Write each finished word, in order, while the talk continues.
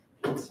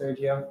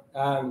Sergio.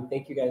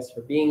 Thank you guys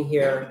for being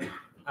here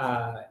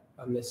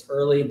on this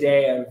early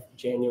day of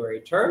January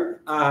term.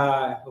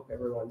 I hope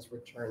everyone's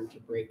return to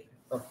break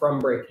or from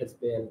break has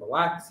been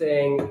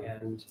relaxing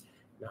and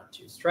not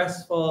too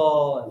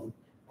stressful and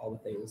all the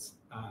things.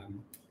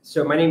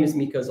 So my name is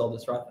Miko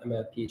Zeldes-Roth. I'm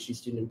a PhD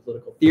student in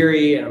political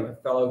theory, and I'm a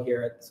fellow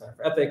here at the Center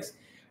for Ethics.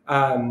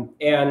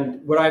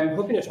 And what I'm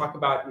hoping to talk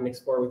about and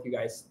explore with you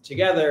guys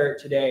together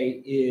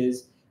today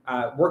is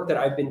work that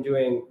I've been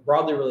doing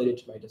broadly related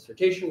to my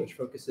dissertation, which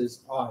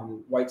focuses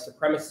on white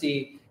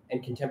supremacy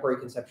and contemporary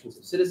conceptions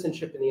of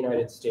citizenship in the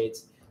United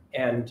States,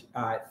 and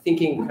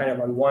thinking kind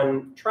of on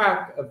one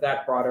track of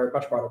that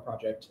much broader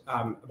project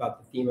about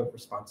the theme of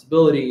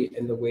responsibility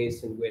and the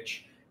ways in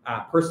which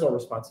personal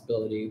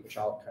responsibility, which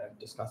I'll kind of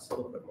discuss a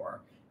little bit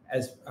more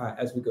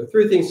as we go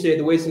through things today,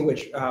 the ways in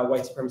which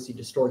white supremacy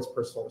distorts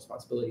personal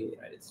responsibility in the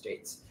United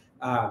States.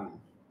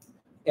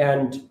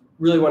 And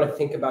really want to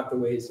think about the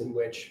ways in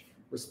which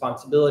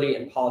responsibility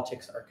and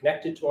politics are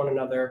connected to one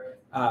another.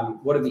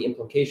 What are the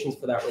implications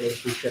for that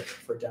relationship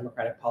for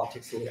democratic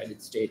politics in the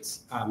United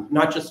States,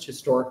 not just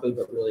historically,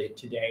 but really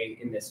today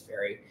in this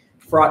very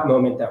fraught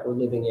moment that we're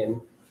living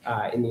in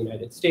the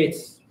United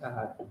States.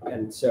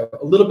 And so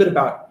a little bit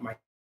about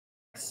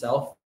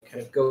myself,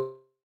 kind of go.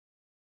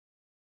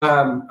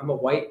 I'm a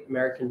white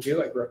American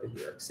Jew. I grew up in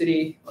New York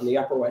City on the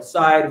Upper West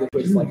Side, which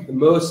was like the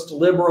most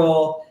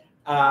liberal,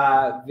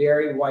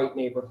 very white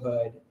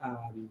neighborhood.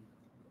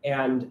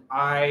 And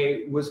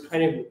I was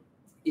kind of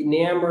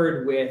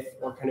enamored with,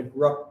 or kind of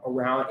grew up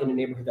around in a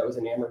neighborhood that was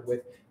enamored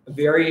with a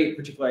very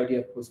particular idea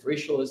of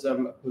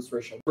post-racialism,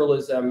 post-racial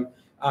liberalism.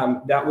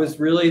 That was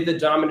really the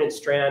dominant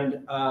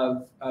strand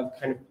of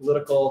kind of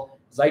political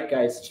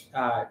zeitgeist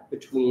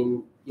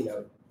between,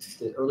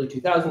 the early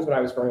 2000s when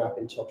I was growing up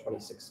until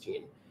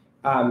 2016.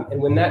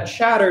 And when that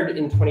shattered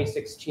in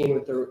 2016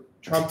 with the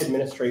Trump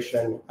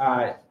administration,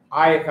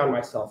 I found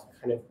myself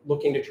kind of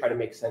looking to try to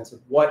make sense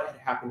of what had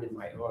happened in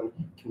my own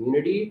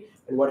community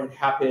and what had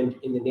happened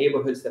in the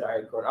neighborhoods that I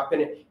had grown up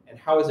in, and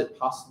how is it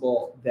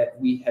possible that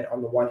we had,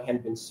 on the one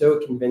hand, been so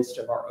convinced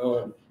of our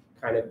own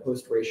kind of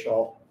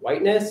post-racial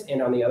whiteness,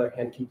 and on the other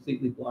hand,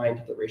 completely blind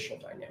to the racial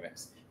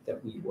dynamics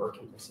that we were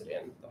complicit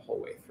in the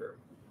whole way through.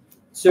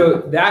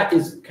 So that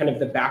is kind of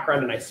the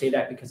background, and I say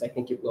that because I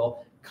think it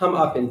will come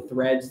up in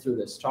threads through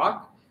this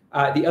talk.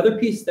 The other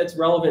piece that's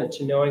relevant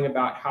to knowing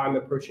about how I'm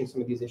approaching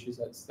some of these issues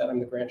is that I'm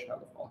the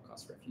grandchild of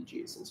Holocaust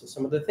refugees. And so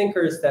some of the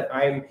thinkers that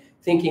I'm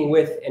thinking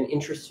with and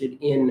interested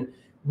in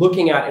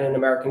looking at in an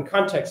American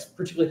context,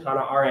 particularly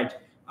Hannah Arendt,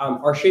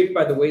 are shaped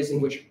by the ways in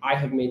which I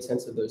have made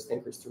sense of those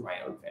thinkers through my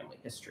own family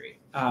history,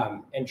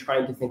 and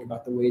trying to think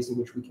about the ways in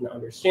which we can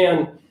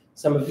understand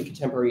some of the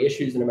contemporary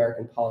issues in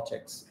American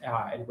politics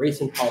and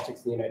race and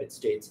politics in the United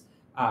States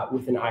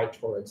with an eye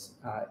towards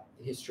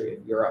the history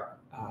of Europe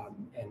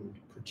and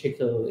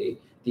particularly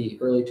the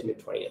early to mid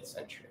 20th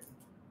century.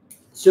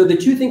 So the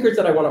two thinkers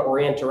that I want to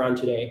orient around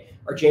today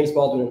are James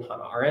Baldwin and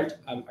Hannah Arendt.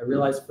 I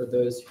realize for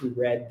those who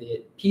read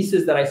the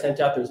pieces that I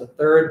sent out, there's a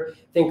third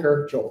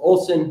thinker, Joel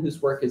Olson,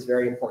 whose work is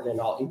very important, and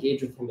I'll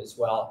engage with him as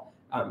well.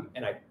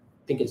 And I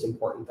think it's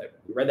important that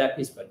we read that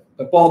piece,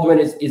 but Baldwin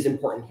is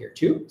important here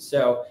too.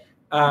 So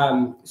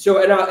and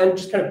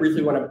just kind of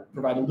briefly want to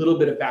provide a little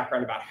bit of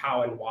background about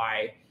how and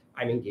why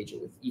I'm engaging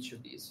with each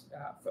of these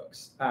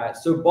folks.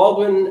 So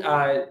Baldwin,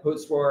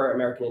 post-war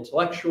American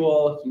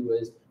intellectual, he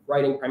was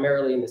writing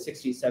primarily in the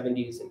 60s,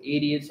 70s, and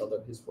 80s,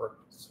 although his work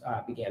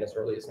began as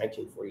early as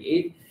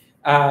 1948.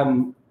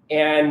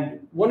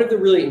 And one of the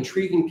really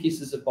intriguing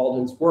pieces of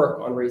Baldwin's work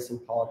on race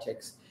and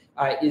politics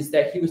is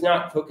that he was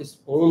not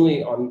focused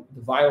only on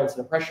the violence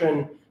and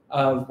oppression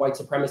of white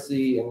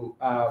supremacy and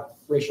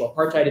racial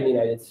apartheid in the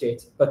United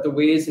States, but the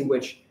ways in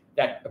which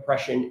that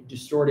oppression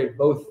distorted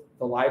both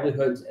the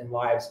livelihoods and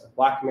lives of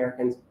Black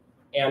Americans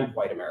and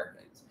white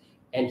Americans.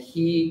 And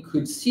he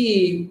could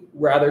see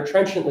rather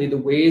trenchantly the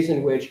ways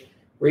in which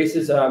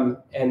racism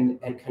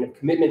and kind of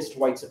commitments to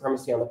white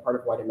supremacy on the part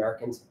of white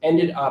Americans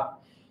ended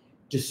up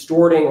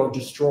distorting or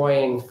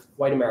destroying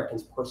white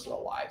Americans'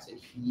 personal lives. And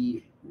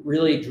he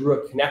really drew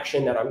a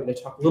connection that I'm going to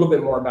talk a little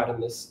bit more about in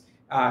this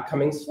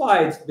coming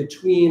slides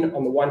between,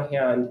 on the one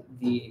hand,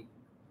 the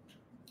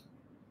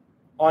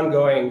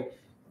ongoing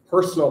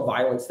personal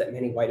violence that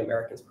many white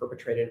Americans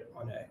perpetrated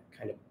on a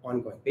kind of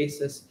ongoing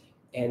basis,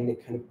 and the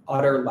kind of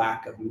utter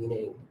lack of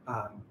meaning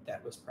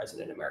that was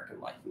present in American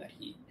life and that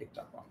he picked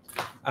up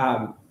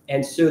on.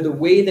 And so the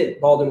way that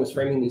Baldwin was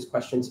framing these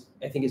questions,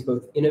 I think, is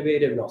both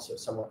innovative and also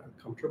somewhat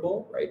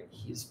uncomfortable, right?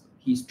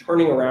 He's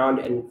turning around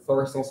and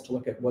forcing us to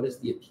look at what is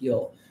the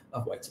appeal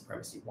of white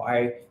supremacy.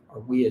 Why are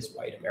we as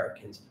white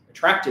Americans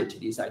attracted to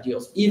these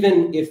ideals,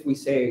 even if we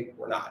say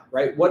we're not,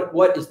 right?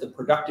 What is the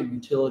productive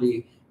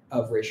utility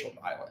of racial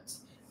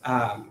violence?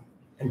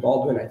 And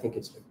Baldwin, I think,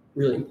 is a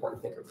really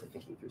important thinker for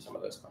thinking through some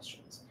of those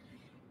questions.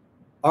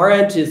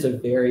 Arendt is a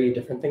very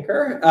different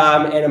thinker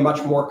and a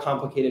much more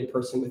complicated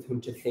person with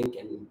whom to think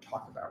and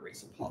talk about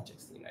race and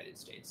politics in the United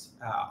States.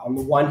 On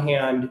the one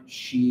hand,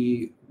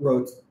 she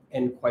wrote,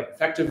 and quite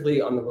effectively,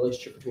 on the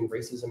relationship between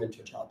racism and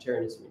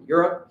totalitarianism in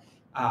Europe,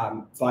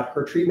 But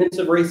her treatments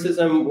of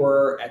racism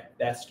were at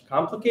best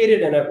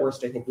complicated, and at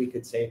worst, I think we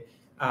could say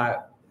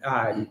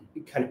kind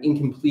of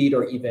incomplete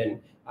or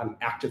even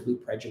actively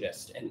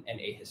prejudiced and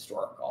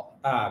ahistorical.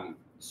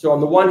 So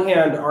on the one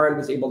hand, Arendt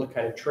was able to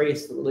kind of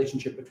trace the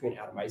relationship between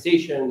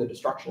atomization, the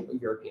destruction of the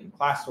European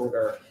class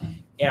order,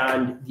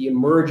 and the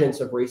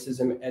emergence of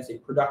racism as a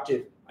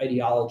productive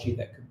ideology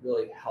that could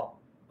really help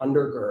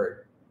undergird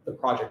the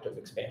project of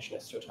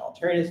expansionist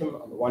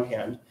totalitarianism on the one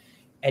hand.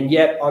 And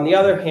yet, on the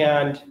other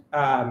hand,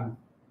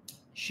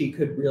 she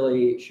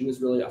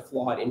was really a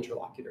flawed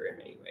interlocutor in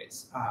many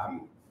ways.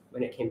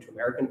 When it came to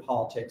American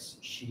politics,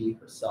 she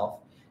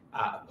herself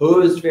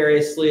opposed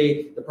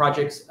variously the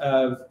projects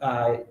of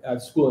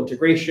school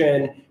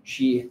integration.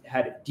 She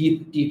had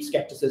deep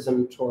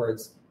skepticism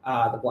towards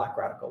the Black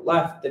radical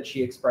left that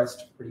she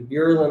expressed pretty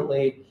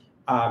virulently.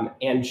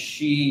 And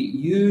she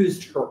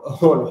used her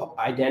own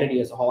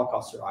identity as a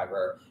Holocaust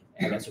survivor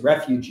and as a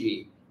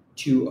refugee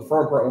to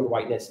affirm her own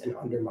whiteness and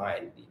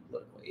undermine the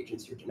political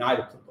agency or deny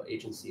the political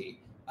agency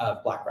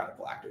of Black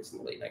radical actors in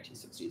the late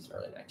 1960s and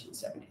early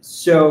 1970s.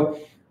 So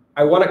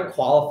I want to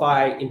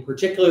qualify in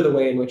particular the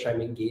way in which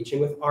I'm engaging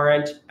with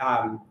Arendt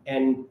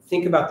and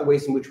think about the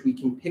ways in which we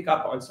can pick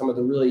up on some of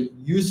the really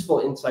useful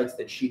insights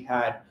that she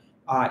had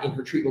in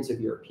her treatments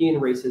of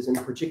European racism,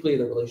 particularly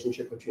the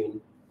relationship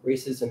between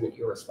racism and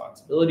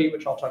irresponsibility,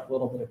 which I'll talk a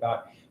little bit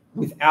about,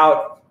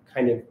 without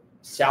kind of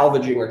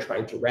salvaging or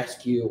trying to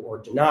rescue or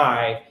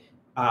deny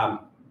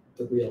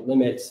the real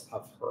limits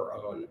of her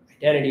own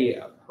identity,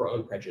 of her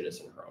own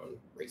prejudice, and her own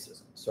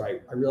racism. So I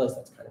realize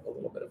that's kind of a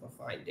little bit of a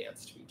fine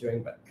dance to be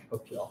doing, but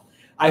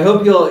I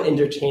hope you'll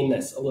entertain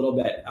this a little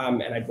bit,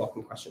 and I'd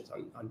welcome questions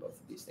on both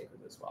of these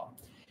thinkers as well.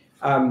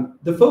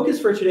 The focus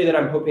for today that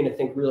I'm hoping to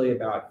think really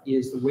about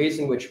is the ways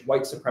in which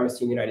white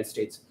supremacy in the United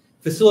States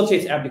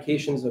facilitates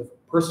abdications of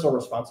personal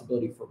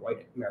responsibility for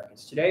white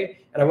Americans today.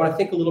 And I want to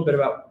think a little bit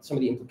about some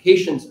of the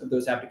implications of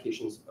those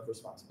abdications of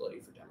responsibility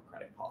for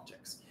democratic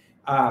politics.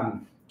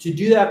 To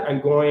do that,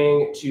 I'm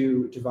going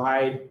to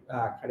divide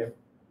kind of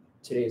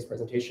today's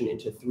presentation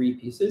into three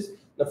pieces.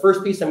 The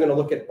first piece, I'm going to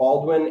look at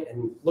Baldwin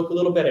and look a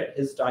little bit at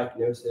his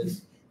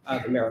diagnosis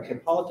of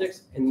American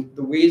politics and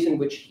the ways in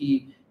which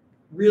he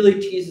really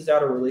teases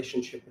out a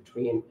relationship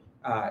between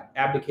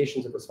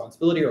abdications of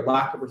responsibility or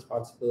lack of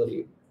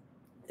responsibility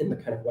in the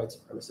kind of white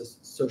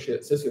supremacist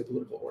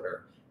socio-political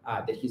order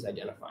that he's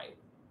identifying.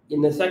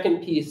 In the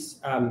second piece,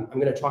 I'm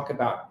going to talk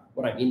about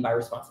what I mean by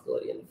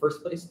responsibility in the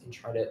first place and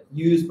try to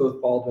use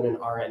both Baldwin and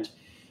Arendt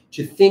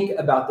to think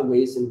about the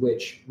ways in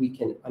which we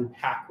can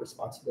unpack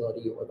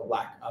responsibility or the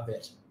lack of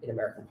it in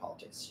American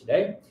politics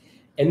today.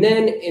 And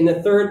then in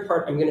the third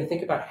part, I'm going to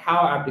think about how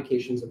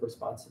abdications of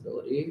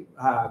responsibility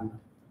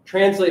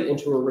translate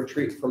into a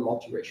retreat from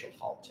multiracial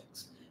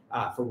politics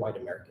for white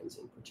Americans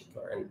in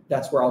particular. And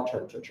that's where I'll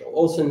turn to Joe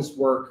Olson's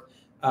work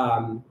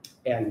and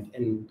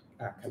kind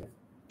of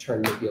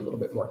turn maybe a little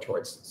bit more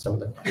towards some of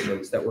the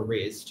questions that were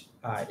raised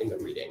in the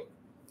reading.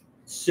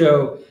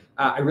 So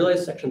I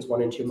realize sections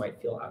 1 and 2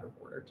 might feel out of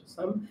order to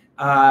some,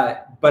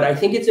 but I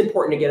think it's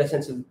important to get a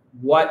sense of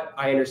what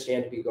I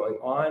understand to be going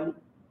on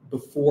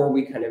before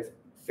we kind of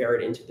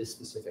ferret into the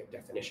specific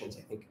definitions.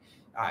 I think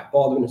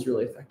Baldwin is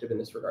really effective in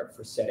this regard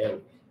for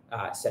setting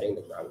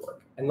the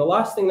groundwork. And the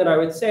last thing that I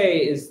would say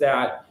is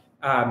that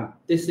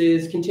this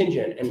is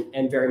contingent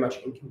and very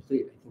much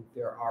incomplete. I think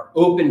there are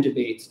open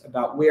debates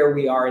about where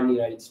we are in the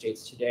United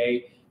States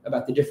today,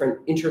 about the different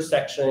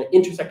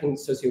intersecting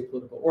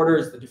socio-political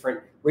orders, the different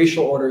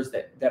racial orders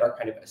that are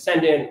kind of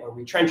ascendant or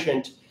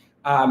retrenchant.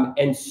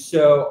 And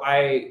so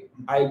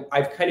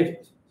I've kind of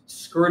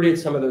skirted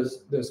some of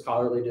those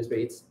scholarly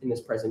debates in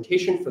this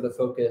presentation for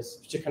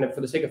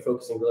the sake of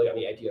focusing really on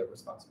the idea of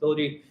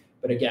responsibility.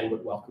 But again,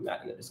 would welcome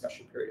that in the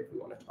discussion period if we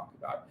want to talk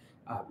about,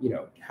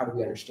 how do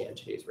we understand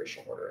today's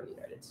racial order in the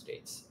United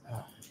States?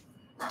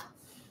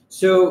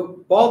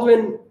 So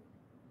Baldwin,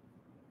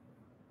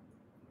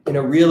 in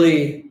a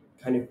really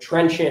kind of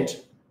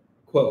trenchant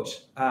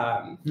quote,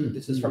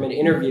 this is from an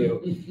interview,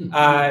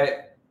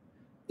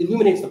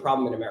 illuminates the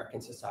problem in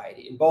American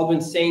society. And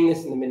Baldwin's saying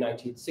this in the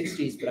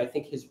mid-1960s, but I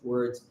think his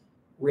words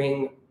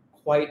ring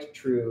quite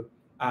true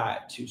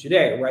to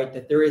today, right?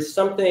 That there is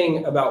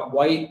something about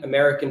white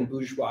American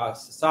bourgeois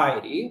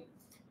society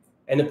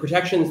and the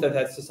protections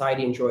that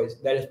society enjoys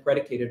that is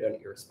predicated on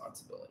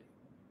irresponsibility.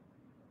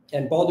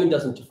 And Baldwin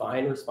doesn't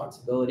define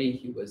responsibility.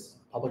 He was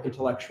a public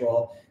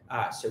intellectual,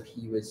 so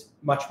he was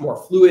much more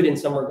fluid in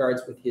some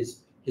regards with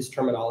his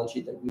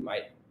terminology than we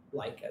might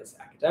like as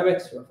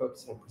academics who are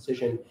focused on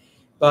precision.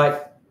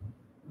 But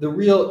the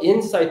real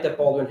insight that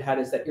Baldwin had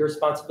is that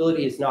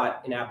irresponsibility is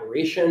not an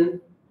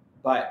aberration,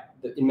 but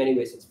in many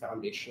ways it's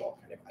foundational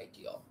kind of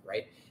ideal,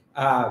 right?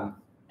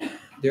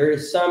 There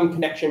is some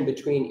connection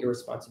between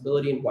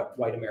irresponsibility and what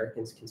white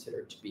Americans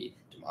consider to be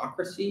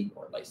democracy,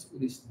 or at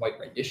least white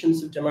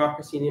renditions of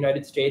democracy in the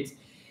United States.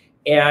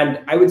 And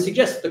I would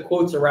suggest the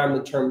quotes around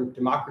the term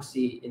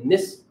democracy in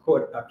this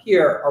quote up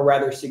here are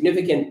rather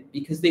significant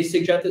because they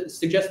suggest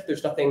that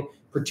there's nothing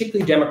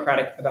particularly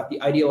democratic about the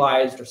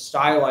idealized or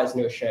stylized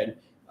notion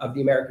of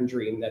the American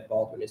dream that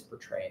Baldwin is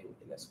portraying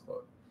in this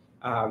quote.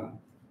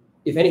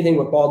 If anything,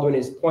 what Baldwin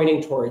is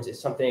pointing towards is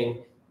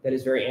something that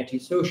is very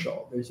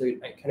antisocial. There's a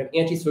kind of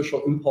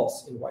antisocial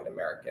impulse in white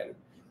America,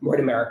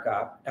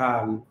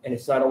 and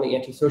it's not only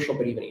antisocial,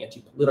 but even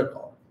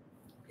anti-political.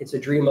 It's a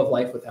dream of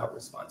life without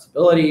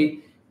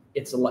responsibility.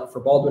 For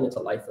Baldwin, it's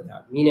a life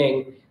without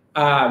meaning.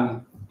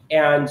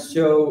 And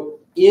so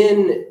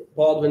in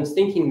Baldwin's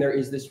thinking, there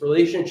is this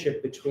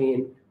relationship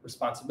between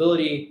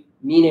responsibility,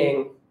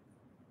 meaning,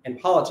 and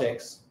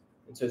politics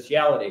and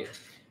sociality,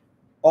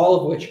 all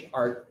of which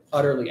are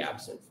utterly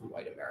absent from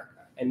white America.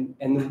 And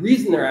the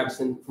reason they're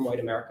absent from white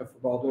America for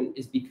Baldwin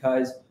is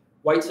because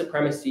white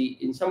supremacy,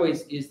 in some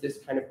ways, is this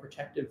kind of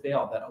protective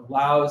veil that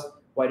allows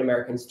white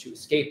Americans to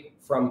escape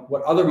from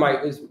what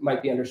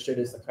might be understood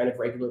as the kind of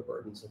regular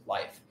burdens of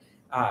life.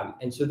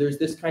 And so there's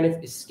this kind of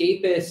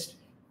escapist,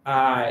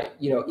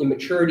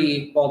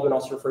 immaturity. Baldwin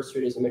also refers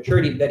to it as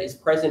immaturity that is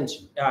present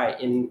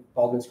in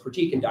Baldwin's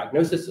critique and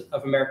diagnosis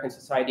of American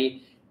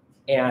society,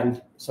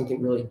 and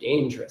something really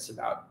dangerous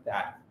about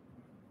that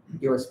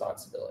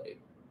irresponsibility.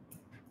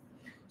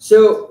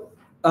 So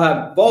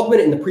Baldwin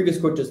in the previous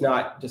quote does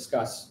not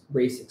discuss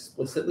race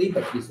explicitly,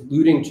 but he's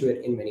alluding to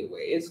it in many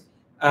ways.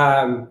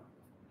 And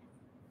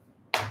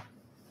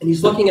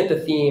he's looking at the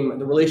theme,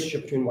 the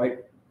relationship between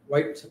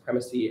white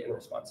supremacy and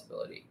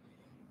responsibility.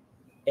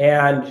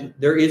 And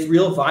there is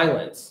real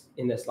violence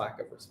in this lack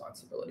of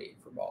responsibility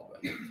for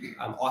Baldwin,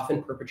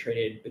 often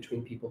perpetrated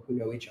between people who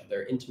know each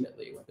other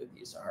intimately, whether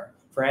these are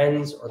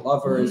friends or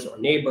lovers or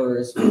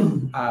neighbors.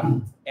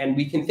 And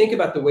we can think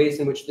about the ways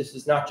in which this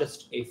is not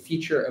just a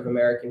feature of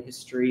American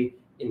history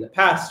in the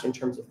past in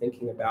terms of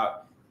thinking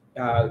about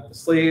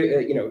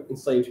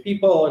enslaved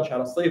people and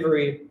chattel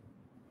slavery,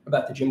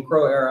 about the Jim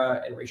Crow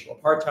era and racial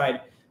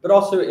apartheid, but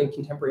also in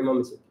contemporary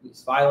moments of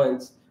police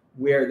violence,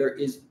 where there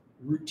is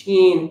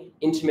routine,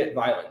 intimate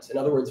violence. In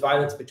other words,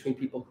 violence between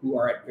people who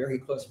are at very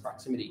close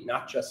proximity,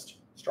 not just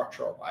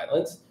structural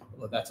violence,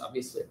 although that's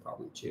obviously a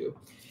problem too.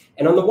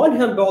 And on the one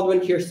hand,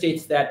 Baldwin here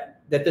states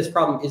that this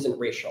problem isn't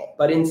racial,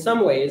 but in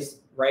some ways,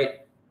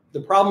 right, the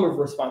problem of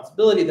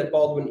responsibility that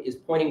Baldwin is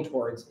pointing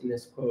towards in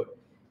this quote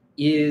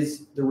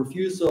is the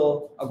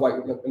refusal of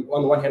on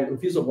the one hand,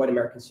 refusal of white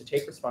Americans to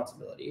take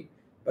responsibility,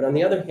 but on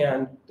the other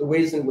hand, the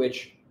ways in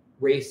which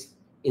race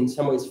in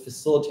some ways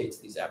facilitates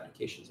these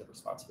abdications of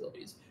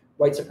responsibilities.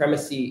 White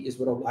supremacy is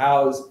what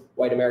allows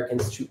white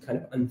Americans to kind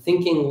of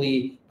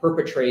unthinkingly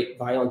perpetrate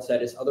violence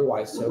that is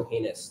otherwise so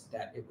heinous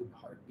that it would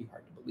be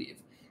hard to believe.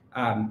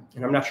 And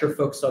I'm not sure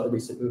folks saw the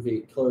recent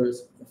movie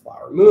Killers of the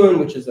Flower Moon,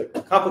 which is a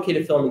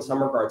complicated film in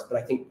some regards, but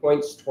I think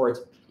points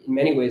towards, in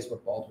many ways,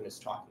 what Baldwin is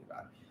talking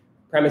about.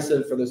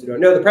 For those who don't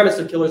know, the premise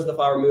of Killers of the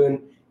Flower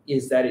Moon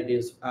is that it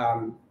is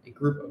a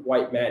group of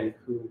white men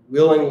who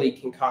willingly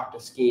concoct a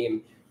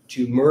scheme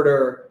to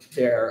murder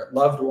their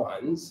loved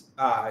ones,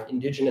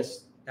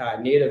 indigenous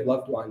native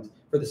loved ones,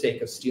 for the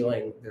sake of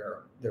stealing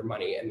their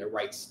money and their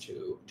rights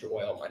to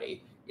oil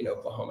money in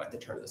Oklahoma at the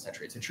turn of the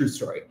century. It's a true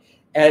story.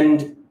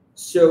 And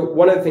so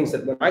one of the things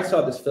that when I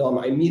saw this film,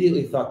 I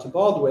immediately thought to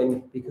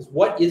Baldwin, because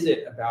what is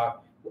it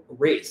about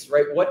race,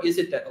 right? What is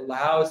it that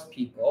allows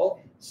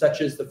people,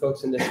 such as the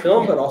folks in this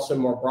film, but also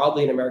more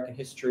broadly in American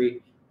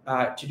history,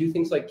 to do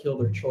things like kill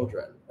their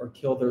children or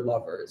kill their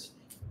lovers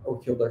or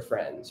kill their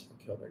friends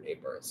or kill their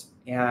neighbors?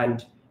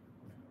 And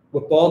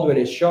what Baldwin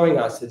is showing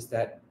us is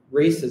that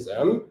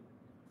racism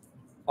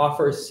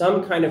offers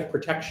some kind of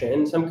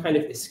protection, some kind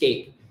of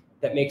escape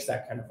that makes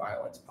that kind of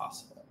violence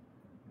possible.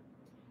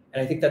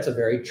 And I think that's a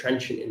very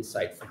trenchant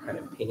insight for kind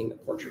of painting the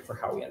portrait for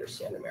how we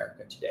understand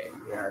America today,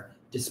 where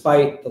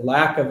despite the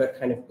lack of a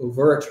kind of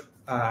overt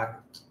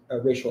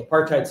racial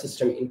apartheid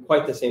system in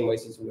quite the same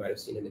ways as we might have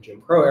seen in the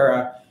Jim Crow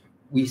era,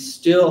 we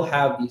still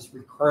have these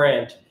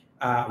recurrent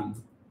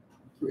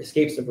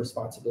escapes of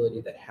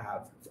responsibility that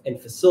have and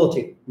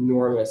facilitate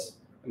enormous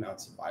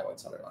amounts of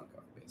violence on an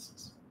ongoing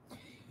basis.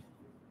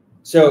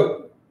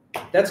 So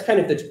that's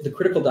kind of the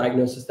critical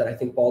diagnosis that I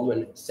think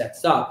Baldwin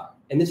sets up.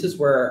 And this is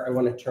where I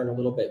want to turn a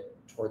little bit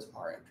towards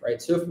Arendt,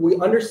 right? So if we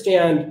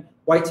understand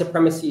white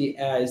supremacy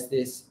as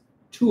this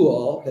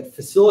tool that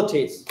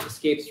facilitates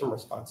escapes from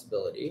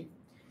responsibility,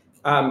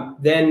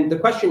 then the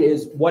question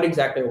is, what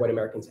exactly are white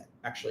Americans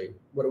actually,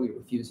 what are we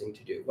refusing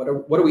to do? What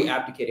are we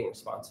abdicating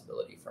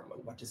responsibility from?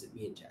 And what does it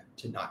mean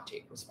to not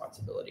take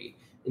responsibility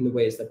in the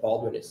ways that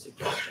Baldwin is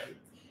suggesting?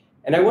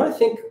 And I want to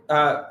think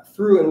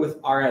through and with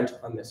Arendt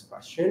on this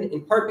question,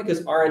 in part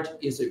because Arendt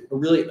is a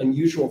really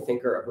unusual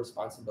thinker of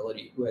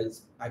responsibility who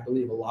has, I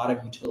believe, a lot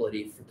of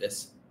utility for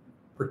this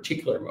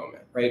particular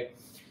moment, right?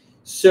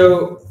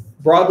 So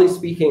broadly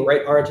speaking,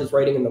 right, Arendt is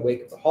writing in the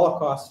wake of the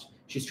Holocaust.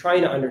 She's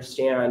trying to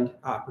understand,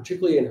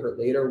 particularly in her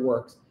later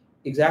works,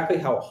 exactly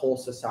how a whole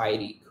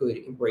society could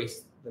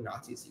embrace the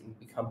Nazis and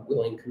become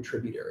willing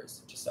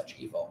contributors to such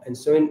evil. And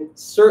so in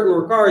certain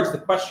regards, the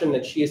question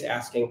that she is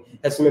asking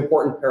has some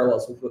important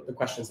parallels with the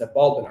questions that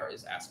Baldwin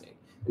is asking.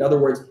 In other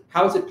words,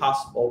 how is it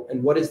possible,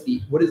 and what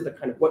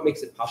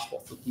makes it possible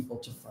for people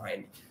to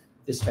find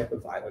this type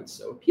of violence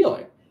so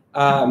appealing?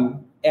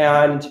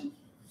 And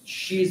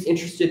she's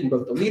interested in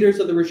both the leaders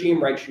of the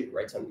regime, right? She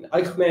writes on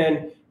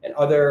Eichmann and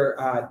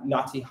other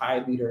Nazi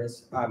high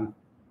leaders,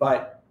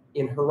 but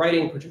in her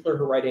writing, particularly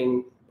her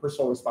writing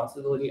Personal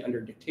Responsibility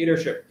Under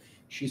Dictatorship,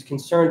 she's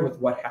concerned with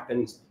what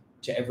happens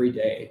to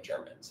everyday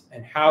Germans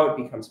and how it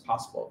becomes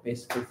possible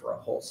basically for a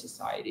whole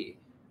society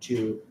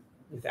to,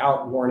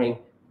 without warning,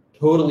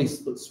 totally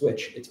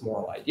switch its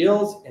moral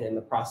ideals and in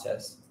the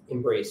process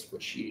embrace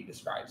what she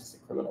describes as a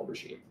criminal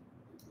regime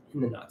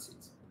in the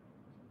Nazis.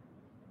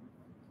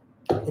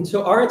 And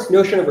so Arendt's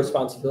notion of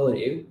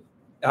responsibility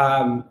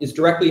is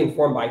directly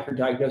informed by her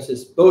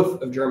diagnosis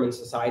both of German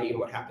society and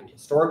what happened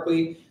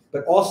historically,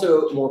 but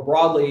also more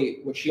broadly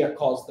what she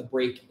calls the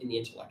break in the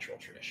intellectual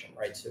tradition,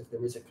 right? So if there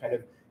was a kind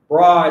of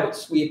broad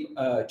sweep,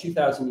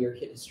 2,000-year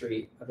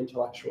history of an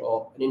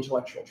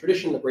intellectual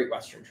tradition, the Great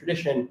Western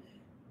tradition,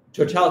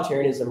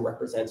 totalitarianism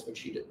represents what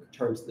she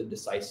terms the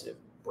decisive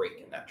break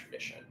in that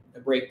tradition, a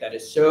break that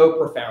is so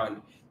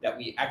profound that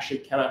we actually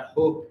cannot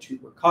hope to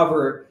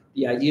recover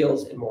the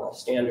ideals and moral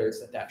standards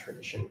that that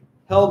tradition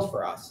held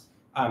for us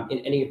in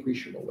any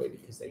appreciable way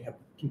because they have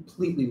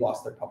completely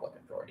lost their public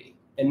authority.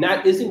 And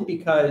that isn't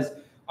because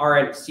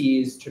Arendt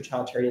sees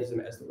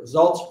totalitarianism as the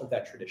result of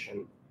that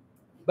tradition,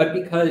 but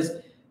because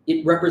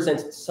it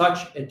represents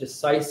such a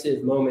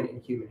decisive moment in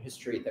human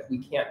history that we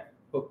can't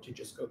hope to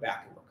just go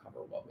back and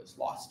recover what was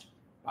lost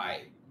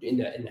in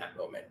that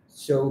moment.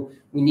 So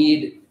we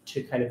need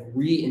to kind of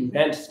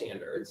reinvent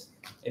standards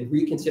and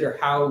reconsider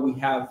how we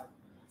have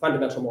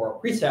fundamental moral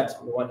precepts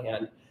on the one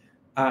hand,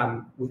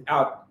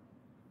 without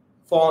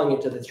falling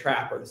into the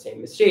trap or the same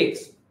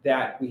mistakes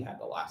that we had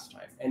the last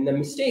time. And the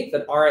mistake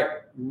that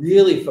Arendt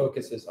really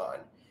focuses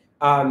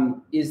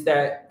on is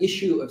that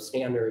issue of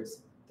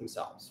standards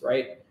themselves,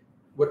 right?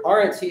 What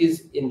Arendt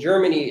sees in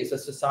Germany is a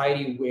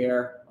society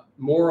where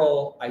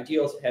moral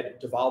ideals had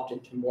devolved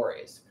into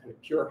mores, kind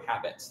of pure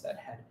habits that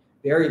had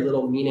very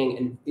little meaning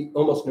and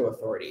almost no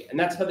authority. And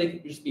that's how they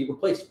could just be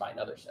replaced by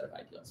another set of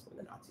ideals when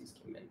the Nazis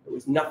came in. There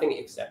was nothing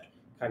except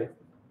kind of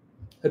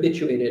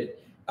habituated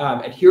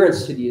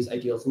adherence to these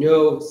ideals,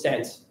 no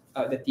sense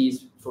that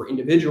these, for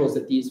individuals,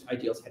 that these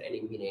ideals had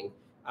any meaning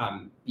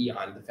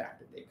beyond the fact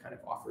that they kind of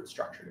offered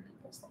structure to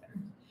people's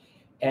lives.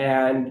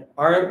 And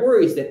Arendt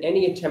worries that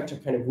any attempt to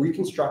kind of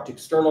reconstruct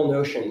external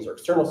notions or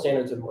external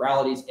standards of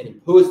moralities and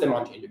impose them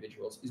onto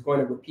individuals is going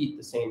to repeat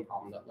the same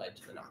problem that led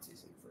to the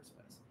Nazis in the first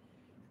place.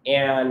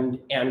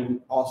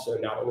 And also,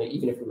 not only,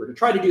 even if we were to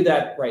try to do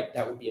that, right,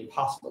 that would be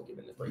impossible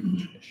given the break in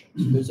tradition.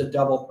 So there's a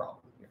double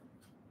problem here.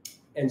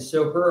 And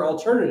so her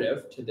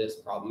alternative to this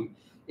problem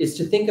is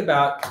to think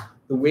about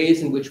the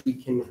ways in which we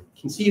can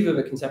conceive of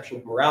a conception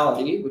of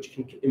morality, which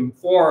can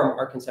inform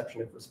our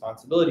conception of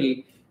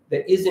responsibility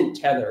that isn't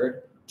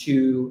tethered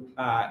to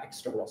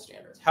external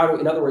standards.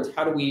 In other words,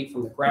 how do we,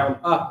 from the ground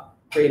up,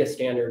 create a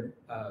standard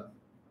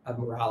of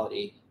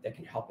morality that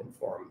can help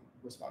inform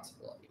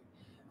responsibility?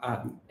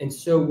 And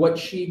so what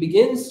she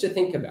begins to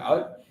think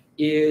about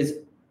is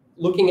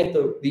looking at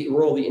the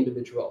role of the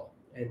individual.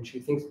 And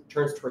she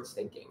turns towards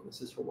thinking. This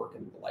is her work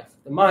in the life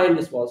of the mind,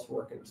 as well as her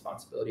work in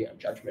responsibility on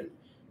judgment.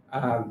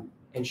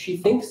 And she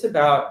thinks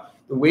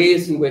about the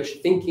ways in which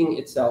thinking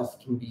itself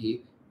can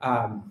be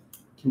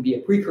a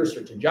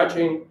precursor to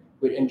judging,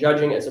 and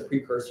judging as a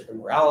precursor to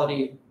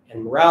morality,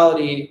 and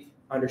morality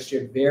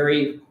understood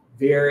very,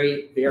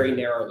 very, very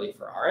narrowly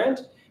for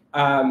Arendt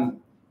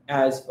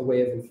as a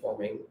way of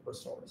informing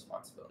personal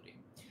responsibility.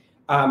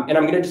 And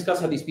I'm going to discuss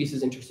how these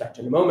pieces intersect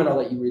in a moment. I'll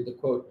let you read the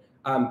quote.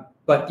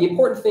 But the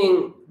important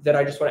thing that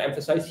I just want to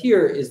emphasize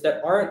here is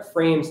that Arendt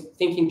frames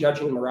thinking,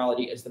 judging, and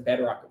morality as the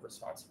bedrock of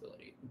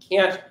responsibility. We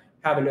can't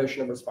have a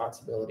notion of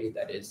responsibility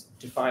that is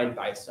defined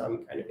by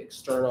some kind of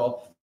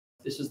external,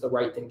 this is the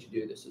right thing to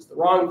do, this is the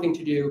wrong thing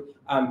to do.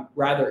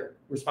 Rather,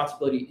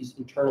 responsibility is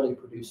internally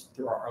produced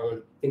through our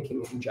own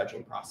thinking and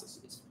judging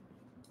processes.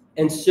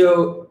 And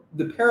so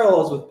the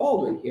parallels with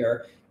Baldwin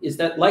here is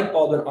that, like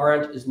Baldwin,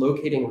 Arendt is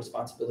locating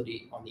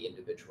responsibility on the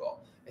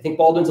individual. I think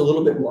Baldwin's a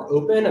little bit more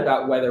open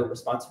about whether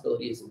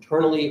responsibility is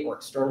internally or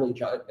externally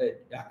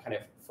kind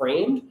of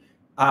framed.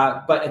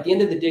 But at the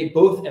end of the day,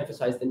 both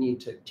emphasize the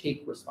need to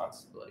take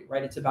responsibility,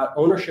 right? It's about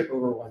ownership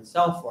over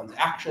oneself, one's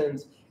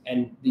actions,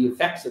 and the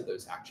effects of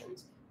those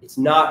actions. It's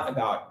not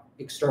about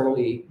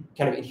externally,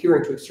 kind of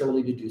adhering to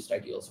externally deduced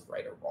ideals of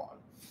right or wrong.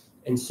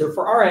 And so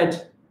for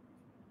Arendt,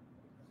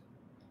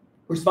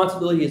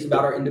 responsibility is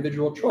about our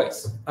individual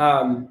choice.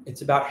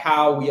 It's about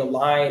how we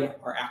align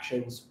our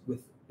actions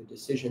with the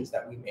decisions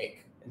that we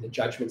make and the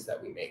judgments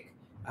that we make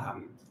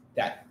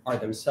that are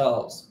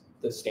themselves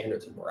the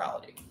standards of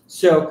morality.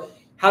 So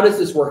how does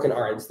this work in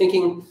Arendt's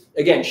thinking?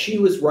 Again, she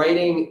was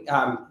writing,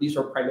 these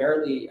are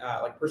primarily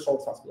like Personal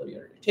Responsibility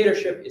Under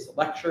Dictatorship is a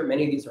lecture.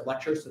 Many of these are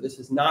lectures, so this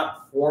is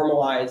not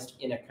formalized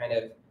in a kind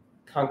of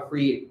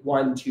concrete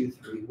 1, 2,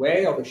 3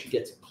 way, although she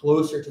gets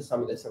closer to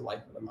some of this in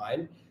Life of the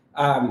Mind.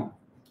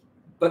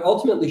 But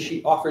ultimately,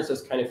 she offers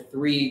us kind of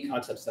 3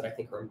 concepts that I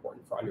think are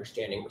important for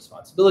understanding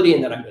responsibility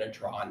and that I'm going to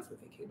draw on for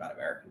thinking about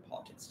American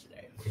politics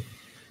today.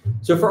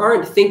 So for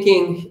Arendt,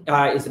 thinking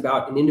is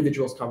about an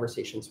individual's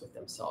conversations with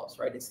themselves,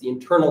 right? It's the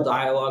internal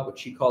dialogue, which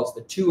she calls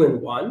the two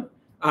in one,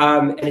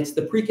 and it's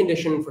the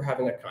precondition for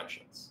having a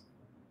conscience.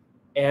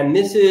 And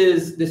this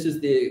is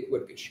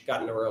what she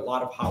got into a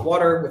lot of hot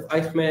water with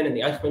Eichmann and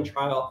the Eichmann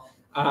trial,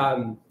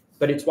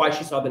 but it's why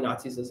she saw the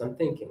Nazis as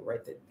unthinking,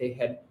 right? That they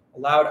had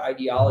allowed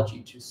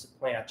ideology to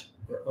supplant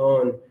their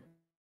own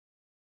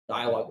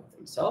dialogue with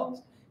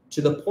themselves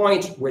to the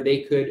point where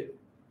they could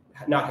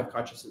not have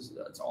consciences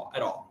at all,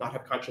 not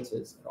have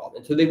consciences at all.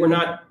 And so they were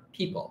not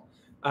people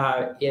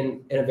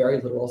in a very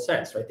literal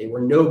sense, right? They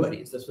were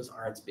nobodies. This was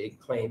Arendt's big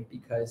claim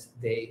because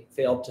they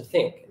failed to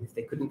think. And if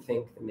they couldn't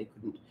think, then they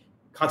couldn't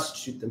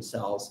constitute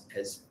themselves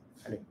as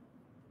kind of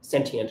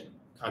sentient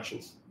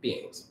conscious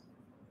beings.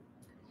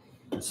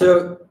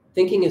 So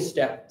thinking is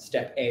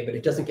step A, but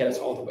it doesn't get us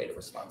all the way to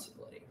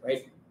responsibility,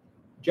 right?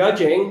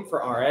 Judging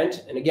for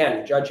Arendt, and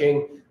again,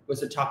 judging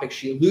was a topic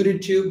she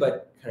alluded to,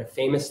 but kind of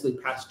famously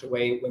passed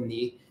away when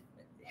the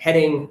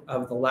heading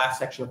of the last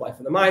section of Life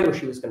of the Mind, where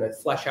she was going to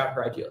flesh out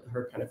her idea,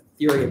 her kind of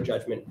theory of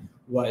judgment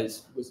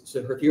was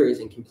so her theory is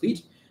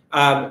incomplete.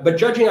 But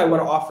judging I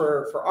want to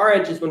offer for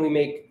Arendt is when we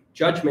make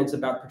judgments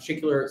about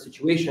particular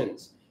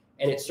situations,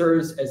 and it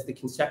serves as the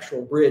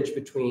conceptual bridge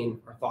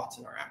between our thoughts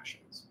and our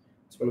actions.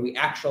 It's when we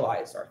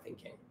actualize our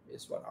thinking,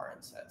 is what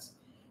Arendt says.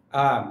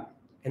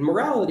 And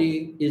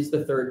morality is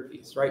the third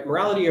piece, right?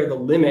 Morality are the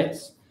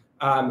limits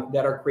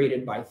that are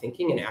created by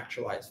thinking and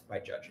actualized by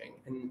judging.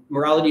 And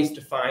morality is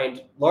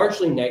defined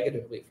largely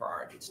negatively for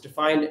Arendt. It's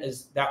defined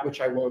as that which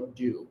I won't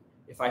do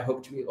if I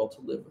hope to be able to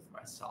live with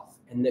myself.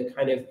 And the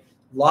kind of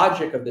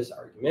logic of this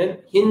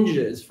argument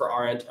hinges for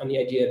Arendt on the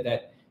idea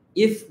that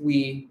if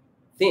we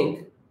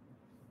think,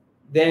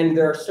 then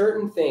there are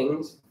certain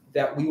things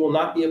that we will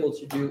not be able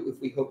to do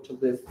if we hope to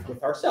live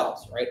with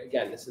ourselves, right?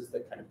 Again, this is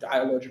the kind of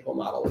dialogical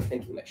model of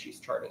thinking that she's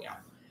charting out.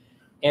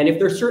 And if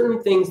there's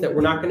certain things that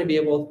we're not going to be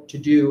able to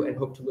do and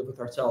hope to live with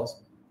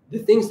ourselves, the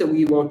things that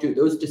we won't do,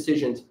 those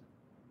decisions,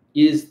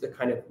 is the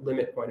kind of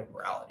limit point of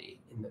morality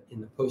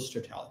in the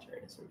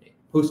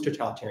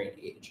post-totalitarian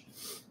age.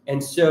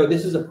 And so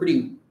this is a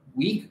pretty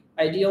weak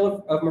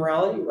ideal of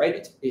morality,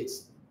 right?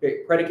 It's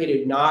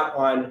predicated not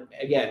on,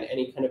 again,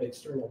 any kind of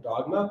external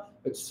dogma,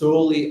 but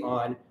solely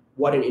on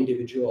what an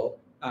individual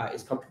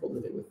is comfortable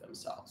living with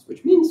themselves,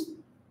 which means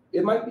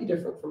it might be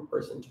different from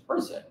person to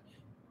person.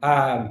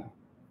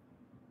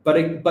 But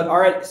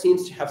Arendt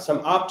seems to have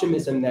some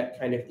optimism that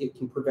kind of it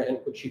can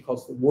prevent what she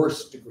calls the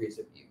worst degrees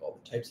of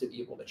evil, the types of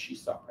evil that she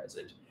saw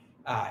present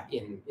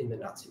in the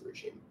Nazi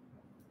regime.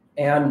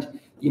 And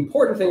the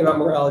important thing about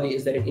morality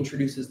is that it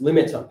introduces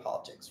limits on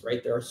politics,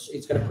 right?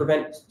 It's going to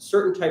prevent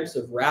certain types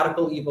of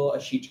radical evil,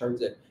 as she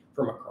terms it,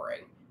 from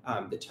occurring,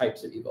 the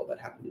types of evil that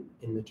happen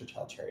in the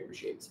totalitarian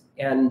regimes.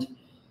 And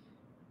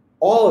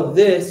all of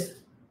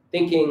this,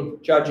 thinking,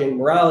 judging,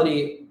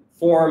 morality,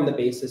 form the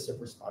basis of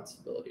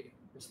responsibility.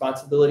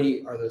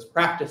 Responsibility are those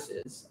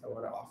practices I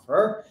want to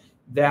offer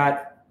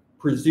that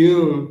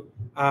presume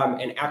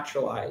and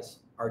actualize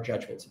our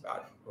judgments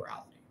about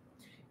morality.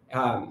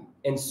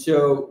 And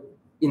so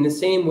in the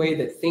same way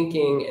that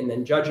thinking and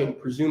then judging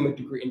presume a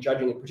degree, and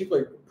judging in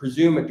particular,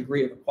 presume a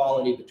degree of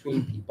equality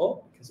between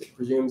people, because it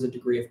presumes a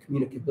degree of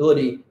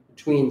communicability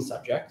between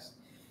subjects,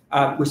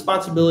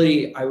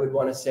 responsibility, I would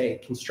want to say,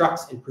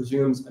 constructs and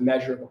presumes a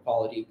measure of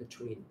equality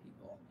between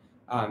people.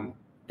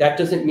 That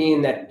doesn't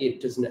mean that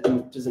it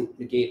doesn't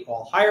negate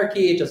all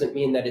hierarchy. It doesn't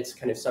mean that it's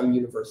kind of some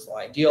universal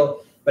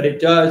ideal, but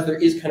there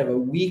is kind of a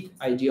weak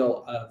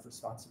ideal of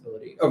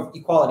responsibility, of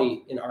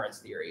equality in Arendt's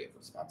theory of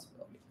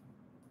responsibility.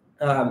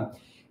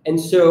 And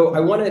so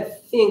I want to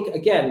think,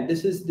 again,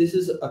 this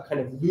is a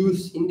kind of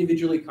loose,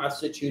 individually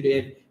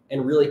constituted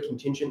and really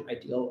contingent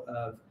ideal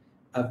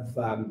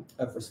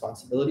of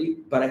responsibility.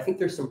 But I think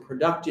there's some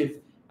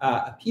productive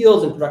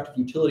appeals and productive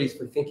utilities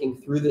for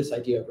thinking through this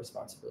idea of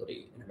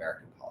responsibility in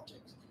American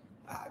politics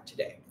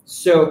today.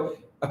 So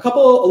a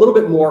little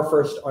bit more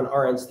first on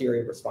Arendt's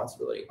theory of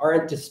responsibility.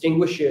 Arendt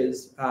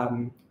distinguishes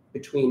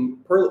between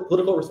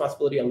political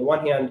responsibility on the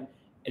one hand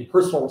and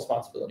personal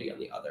responsibility on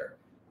the other.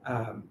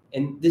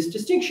 And this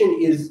distinction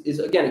is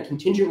again, a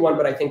contingent one,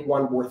 but I think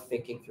one worth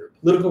thinking through.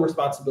 Political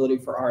responsibility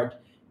for Arendt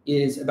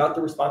is about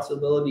the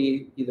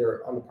responsibility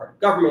either on the part of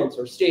governments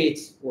or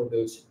states or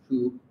those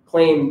who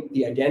claim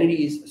the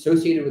identities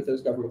associated with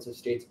those governments or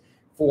states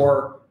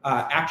for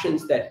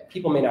actions that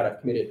people may not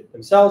have committed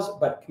themselves,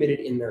 but committed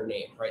in their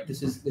name, right?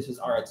 This is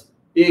Arendt's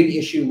big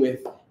issue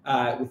with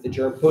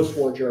the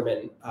post-war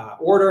German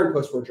order and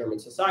post-war German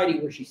society,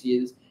 where she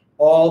sees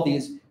all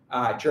these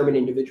German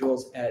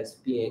individuals as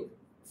being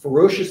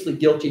ferociously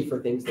guilty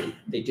for things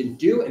they didn't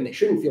do, and they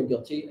shouldn't feel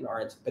guilty in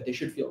Arendt's, but they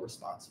should feel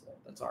responsible.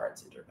 That's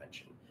Arendt's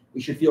intervention.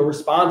 We should feel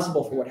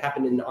responsible for what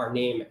happened in our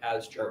name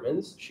as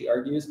Germans, she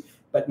argues,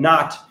 but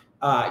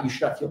you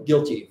should not feel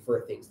guilty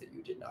for things that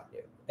you did not do.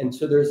 And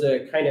so there's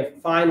a kind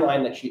of fine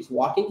line that she's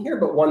walking here,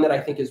 but one that I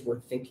think is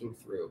worth thinking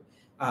through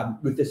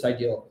with this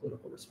ideal of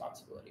political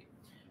responsibility.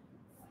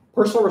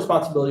 Personal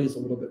responsibility is a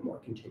little bit more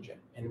contingent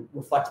and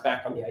reflects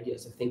back on the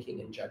ideas of thinking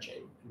and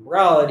judging and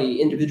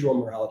morality, individual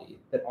morality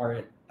that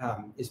Arendt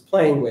is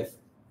playing with,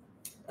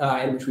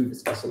 and which we've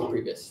discussed in the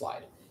previous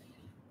slide.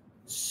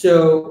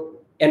 So,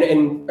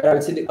 and I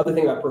would say the other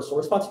thing about personal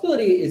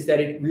responsibility is that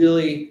it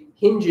really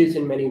hinges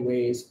in many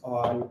ways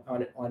on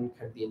kind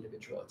of the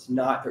individual. It's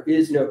not, there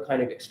is no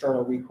kind of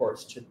external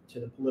recourse to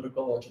the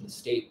political or to the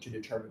state to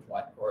determine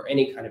what, or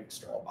any kind of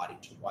external body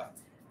to what,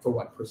 for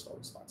what personal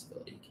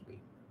responsibility can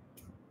be.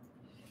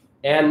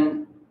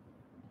 And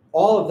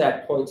all of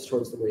that points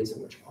towards the ways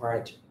in which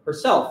Arendt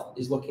herself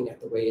is looking at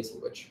the ways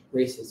in which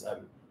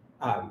racism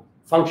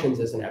functions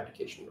as an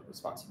abdication of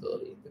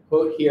responsibility. The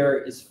quote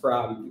here is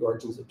from The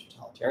Origins of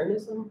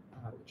Totalitarianism,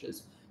 which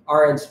is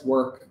Arendt's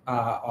work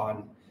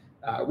on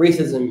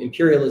racism,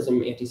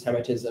 imperialism,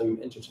 anti-Semitism,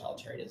 and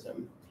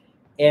totalitarianism.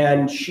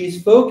 And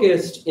she's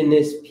focused in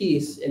this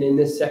piece and in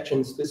this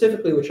section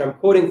specifically, which I'm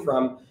quoting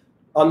from,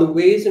 on the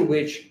ways in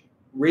which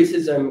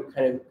racism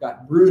kind of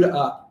got brewed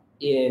up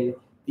in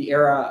the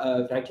era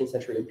of 19th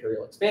century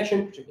imperial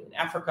expansion, particularly in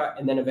Africa,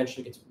 and then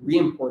eventually gets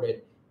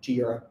re-imported to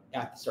Europe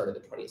at the start of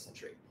the 20th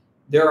century.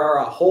 There are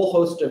a whole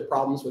host of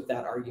problems with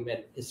that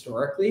argument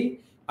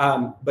historically,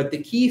 but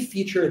the key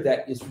feature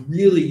that is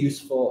really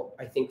useful,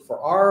 I think, for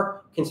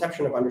our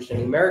conception of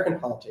understanding American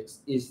politics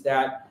is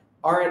that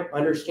Arendt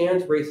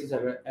understands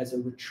racism as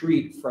a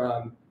retreat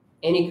from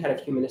any kind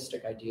of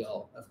humanistic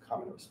ideal of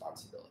common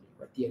responsibility.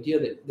 Right? The idea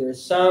that there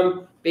is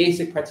some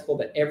basic principle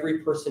that every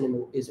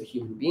person is a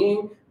human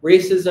being.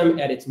 Racism,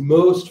 at its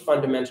most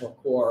fundamental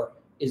core,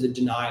 is a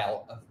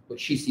denial of what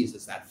she sees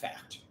as that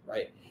fact,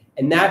 right?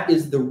 And that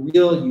is the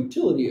real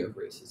utility of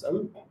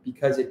racism,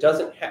 because it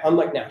doesn't,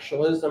 unlike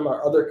nationalism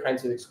or other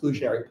kinds of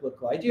exclusionary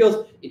political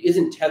ideals, it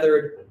isn't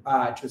tethered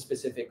to a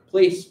specific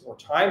place or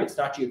time. It's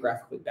not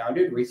geographically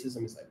bounded.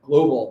 Racism is a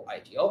global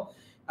ideal.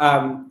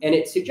 And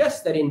it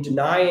suggests that in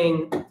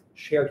denying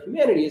shared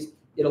humanities,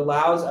 it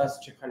allows us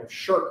to kind of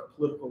shirk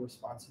political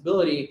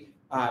responsibility,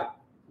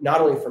 not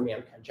only for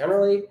mankind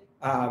generally,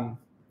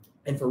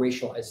 and for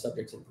racialized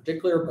subjects in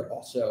particular, but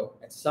also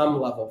at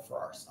some level for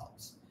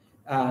ourselves.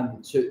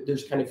 So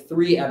there's kind of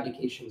three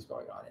abdications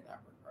going on in that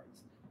regard.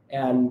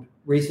 And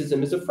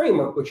racism is a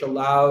framework which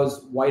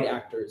allows white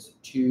actors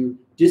to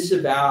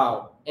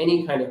disavow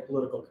any kind of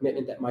political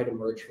commitment that might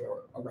emerge from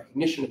a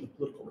recognition of the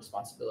political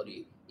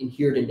responsibility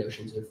inherent in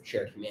notions of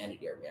shared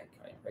humanity or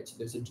mankind, right? So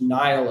there's a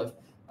denial of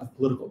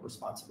political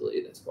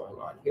responsibility that's going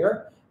on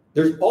here.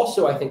 There's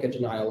also, I think, a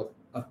denial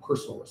of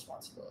personal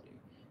responsibility,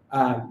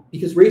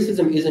 because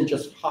racism isn't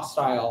just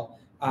hostile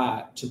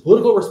to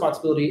political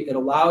responsibility. It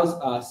allows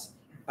us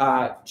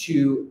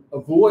to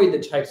avoid the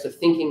types of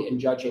thinking and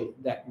judging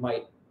that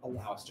might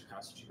allow us to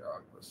constitute our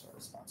own personal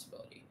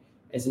responsibility.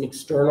 As an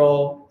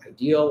external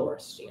ideal or a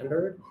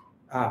standard,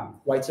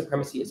 white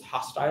supremacy is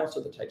hostile to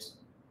the types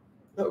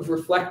of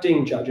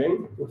reflective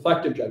judging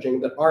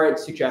that Arendt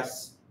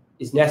suggests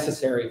is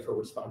necessary for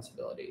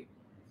responsibility.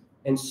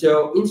 And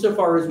so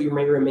insofar as we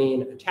may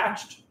remain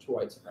attached to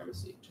white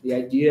supremacy, to the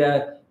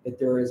idea that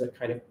there is a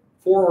kind of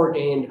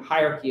foreordained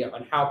hierarchy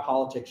on how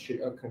politics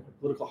should, a kind of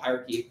political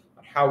hierarchy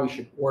on how we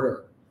should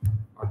order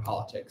our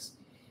politics,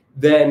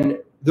 then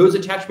those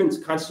attachments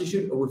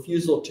constitute a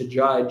refusal to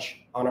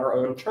judge on our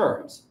own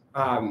terms.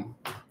 And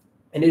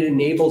it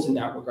enables, in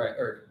that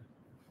regard,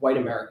 white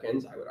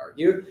Americans, I would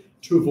argue,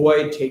 to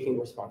avoid taking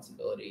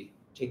responsibility,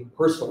 taking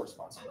personal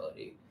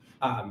responsibility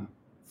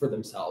for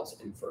themselves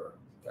and for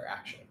their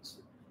actions.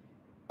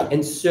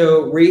 And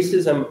so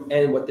racism,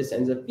 and what this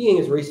ends up being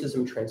is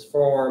racism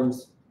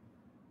transforms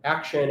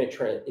action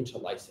into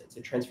license.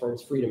 It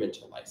transforms freedom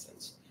into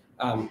license,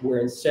 where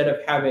instead of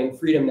having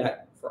freedom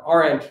that for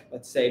Arendt,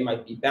 let's say,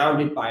 might be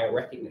bounded by a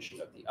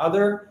recognition of the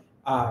other,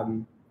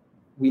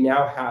 we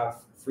now have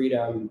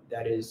freedom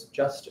that is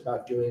just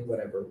about doing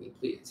whatever we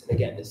please. And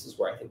again, this is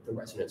where I think the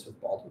resonance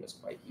with Baldwin is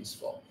quite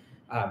useful,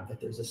 that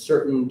there's a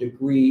certain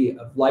degree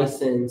of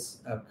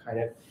license, of kind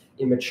of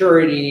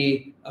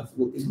immaturity, of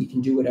we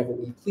can do whatever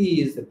we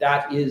please,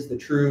 that is the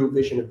true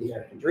vision of the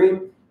American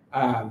dream.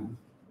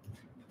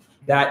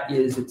 That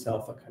is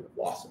itself a kind of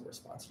loss of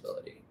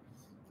responsibility.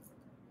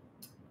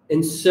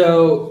 And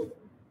so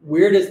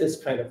where does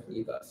this kind of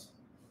leave us?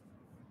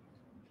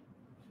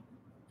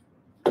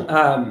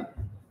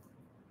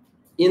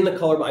 In the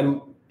color,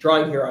 I'm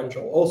drawing here on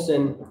Joel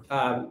Olson,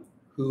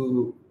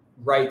 who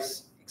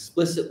writes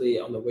explicitly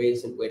on the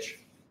ways in which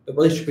the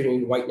relationship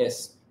between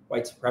whiteness,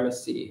 white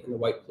supremacy, and the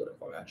white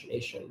political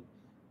imagination.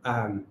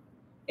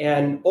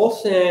 And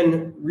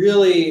Olson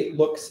really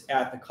looks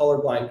at the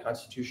colorblind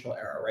constitutional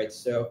era, right?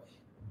 So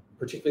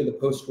particularly the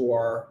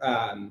post-war,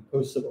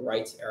 post-civil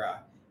rights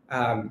era,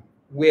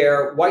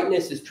 where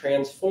whiteness is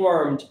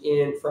transformed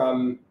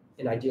from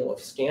an ideal of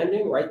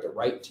standing, right? The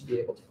right to be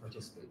able to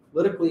participate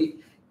politically,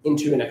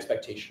 into an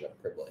expectation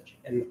of privilege.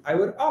 And I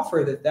would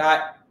offer that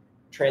that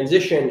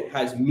transition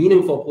has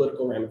meaningful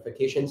political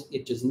ramifications.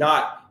 It does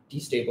not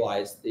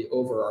destabilize the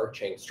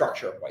overarching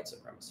structure of white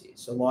supremacy.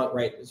 So long,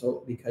 right?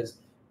 So because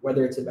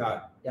whether it's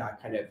about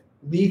kind of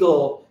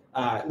legal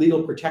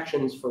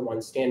protections for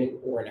one's standing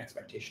or an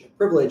expectation of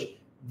privilege,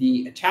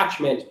 the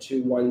attachment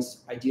to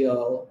one's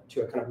ideal,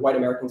 to a kind of white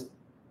American's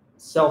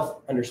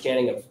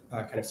self-understanding of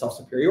kind of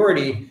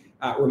self-superiority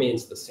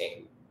remains the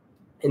same.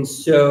 And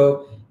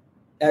so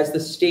as the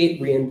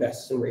state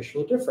reinvests in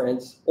racial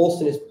difference,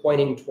 Olson is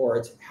pointing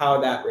towards how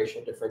that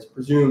racial difference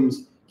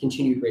presumes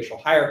continued racial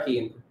hierarchy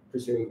and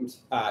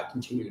presumes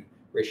continued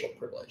racial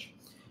privilege.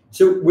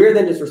 So where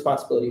then does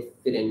responsibility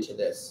fit into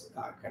this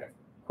kind of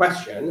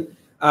question?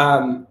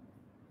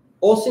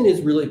 Olson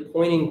is really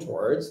pointing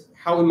towards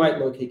how we might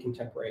locate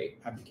contemporary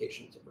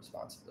abdications of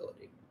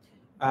responsibility.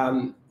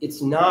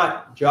 It's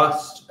not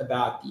just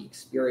about the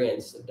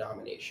experience of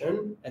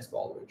domination, as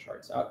Baldwin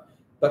charts out,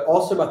 but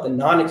also about the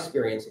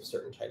non-experience of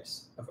certain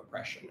types of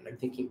oppression. And I'm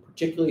thinking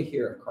particularly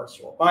here of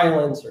carceral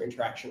violence or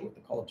interaction with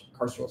the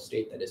carceral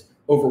state that is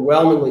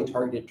overwhelmingly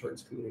targeted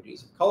towards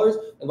communities of colors,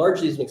 and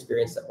largely is an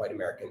experience that white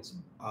Americans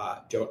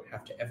don't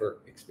have to ever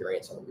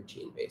experience on a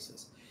routine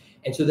basis.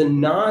 And so the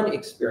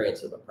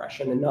non-experience of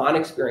oppression, the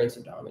non-experience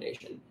of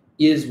domination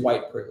is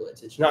white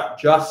privilege. It's not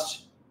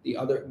just the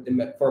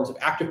forms of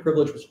active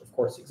privilege, which of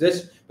course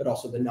exist, but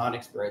also the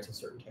non-experience of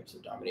certain types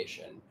of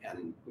domination,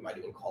 and we might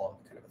even call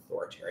it kind of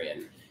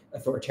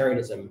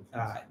authoritarianism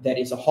that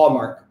is a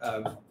hallmark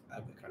of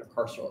the kind of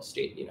carceral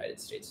state in the United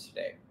States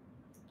today.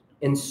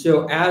 And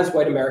so as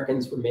white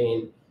Americans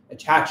remain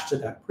attached to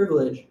that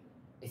privilege,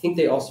 I think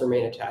they also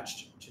remain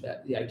attached to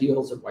the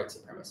ideals of white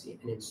supremacy.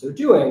 And in so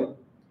doing,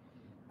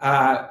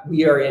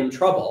 we are in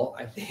trouble,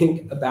 I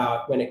think,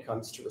 about when it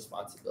comes to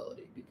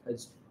responsibility,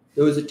 because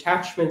those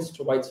attachments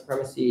to white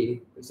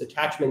supremacy, those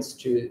attachments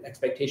to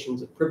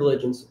expectations of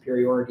privilege and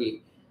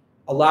superiority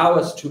allow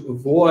us to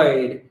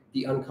avoid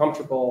the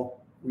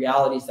uncomfortable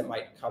realities that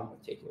might come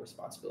with taking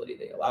responsibility.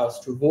 They allow us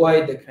to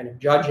avoid the kind of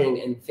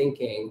judging and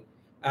thinking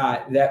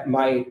that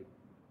might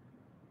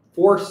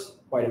force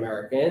white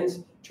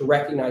Americans to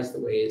recognize the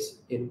ways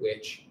in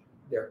which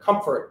their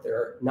comfort,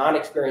 their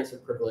non-experience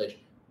of privilege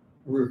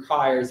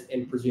requires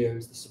and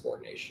presumes the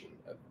subordination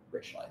of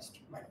racialized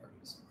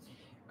minorities.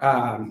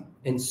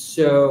 And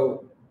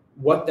so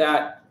what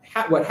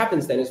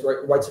happens then is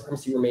white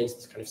supremacy remains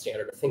this kind of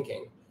standard of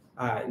thinking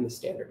and the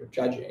standard of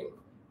judging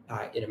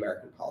in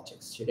American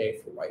politics today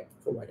for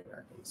white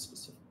Americans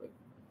specifically.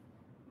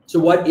 So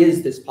what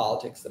is this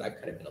politics that I've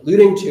kind of been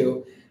alluding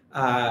to?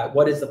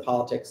 What is the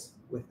politics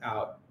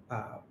without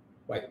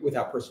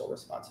personal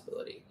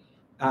responsibility?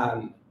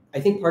 I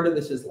think part of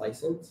this is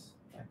license,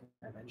 like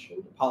I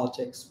mentioned,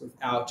 politics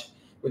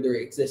where there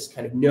exists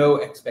kind of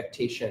no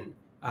expectation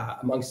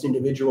amongst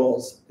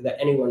individuals that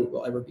anyone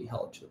will ever be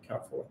held to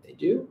account for what they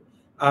do.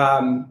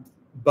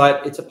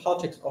 But it's a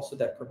politics also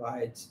that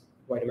provides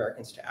white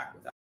Americans to act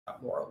without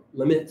moral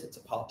limits. It's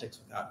a politics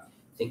without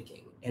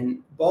thinking. And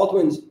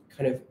Baldwin's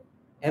kind of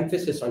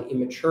emphasis on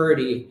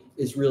immaturity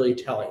is really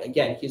telling.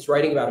 Again, he's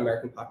writing about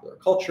American popular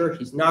culture.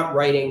 He's not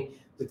writing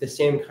with the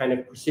same kind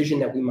of precision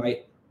that we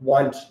might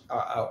want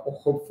or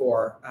hope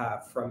for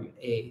from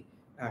a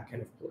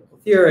kind of political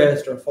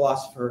theorist or a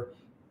philosopher.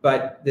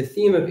 But the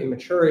theme of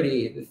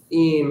immaturity, the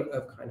theme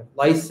of kind of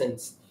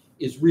license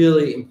is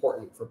really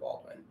important for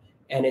Baldwin.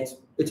 And it's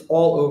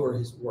all over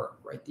his work,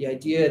 right? The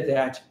idea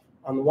that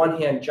on the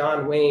one hand,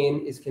 John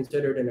Wayne is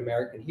considered an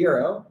American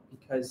hero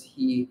because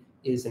he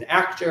is an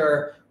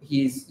actor,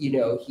 he's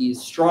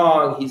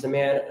strong, he's a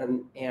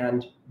man,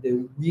 and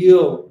the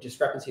real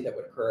discrepancy that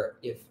would occur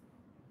if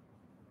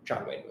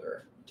John Wayne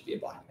were to be a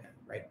black man,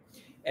 right?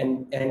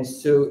 And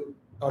so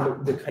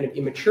on the kind of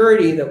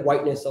immaturity that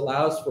whiteness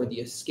allows for, the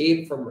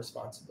escape from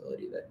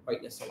responsibility that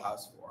whiteness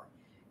allows for,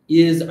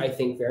 is, I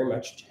think, very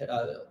much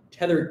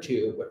tethered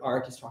to what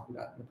Arendt is talking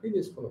about in the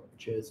previous quote,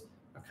 which is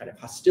a kind of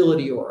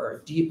hostility or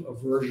a deep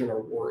aversion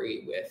or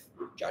worry with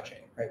judging,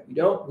 right? We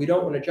don't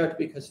want to judge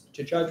because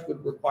to judge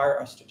would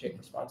require us to take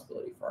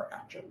responsibility for our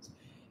actions.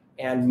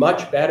 And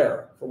much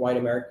better for white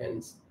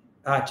Americans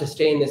to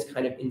stay in this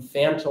kind of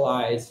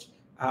infantilized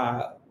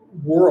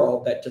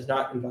world that does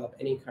not involve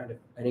any kind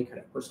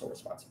of personal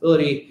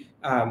responsibility,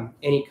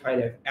 any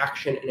kind of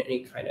action, and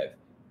any kind of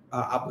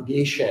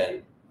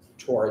obligation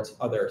towards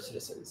other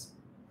citizens.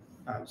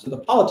 So the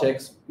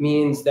politics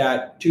means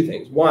that two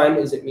things. One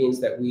is it means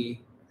that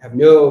we have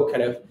no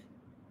kind of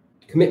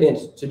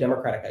commitment to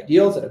democratic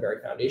ideals at a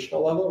very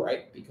foundational level,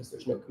 right? Because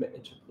there's no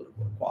commitment to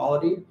political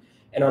equality.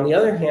 And on the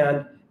other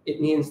hand,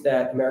 it means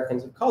that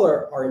Americans of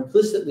color are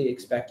implicitly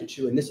expected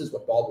to, and this is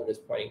what Baldwin is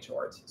pointing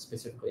towards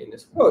specifically in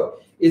this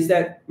quote, is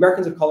that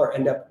Americans of color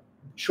end up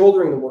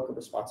shouldering the work of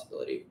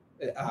responsibility,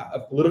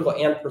 of political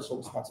and personal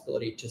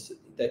responsibility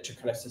to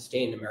kind of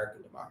sustain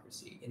American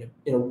democracy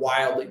in a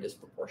wildly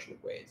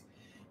disproportionate ways.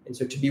 And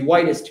so to be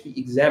white is to be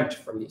exempt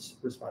from these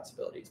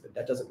responsibilities, but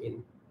that doesn't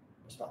mean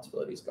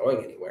responsibility is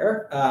going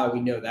anywhere. We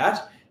know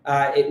that.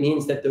 It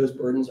means that those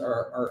burdens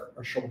are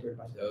shouldered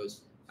by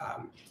those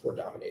who are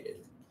dominated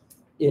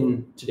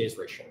in today's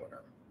racial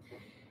order.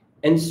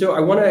 And so I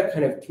want to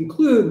kind of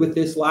conclude with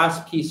this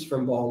last piece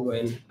from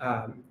Baldwin,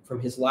 from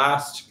his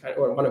last,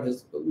 or one of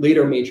his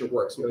later major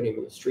works, No Name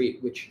on the Street,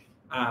 which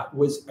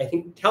was, I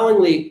think,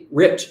 tellingly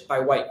ripped by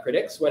white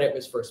critics when it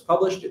was first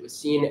published. It was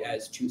seen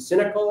as too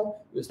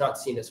cynical. It was not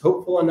seen as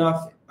hopeful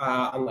enough.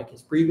 Unlike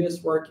his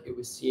previous work, it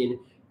was seen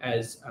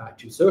as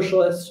too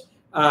socialist.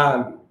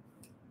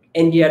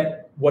 And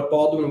yet what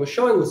Baldwin was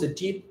showing was a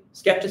deep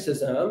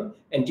skepticism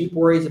and deep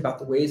worries about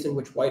the ways in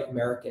which white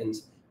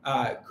Americans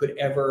could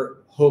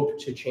ever hope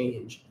to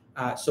change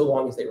so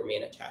long as they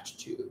remain attached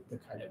to the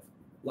kind of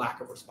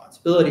lack of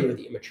responsibility or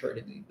the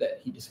immaturity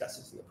that he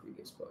discusses in the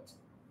previous quotes.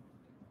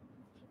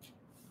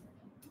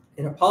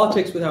 And a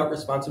politics without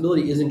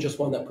responsibility isn't just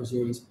one that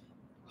presumes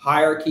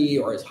hierarchy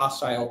or is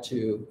hostile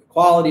to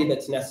equality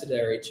that's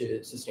necessary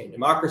to sustain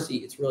democracy.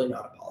 It's really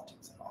not a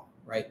politics at all,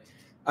 right?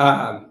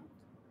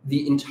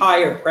 The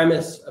entire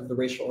premise of the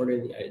racial order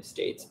in the United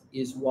States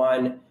is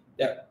one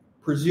that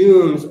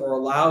presumes or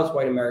allows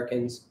white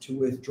Americans to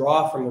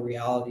withdraw from the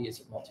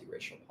realities of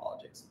multiracial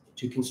politics,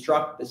 to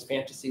construct this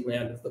fantasy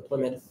land of the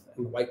Plymouth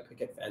and the white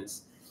picket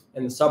fence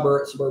and the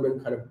suburban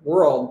kind of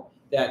world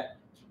that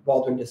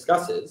Baldwin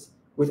discusses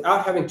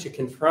without having to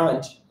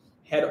confront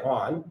head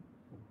on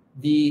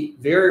the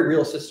very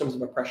real systems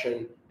of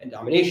oppression and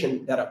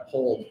domination that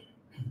uphold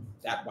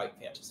that white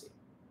fantasy.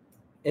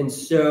 And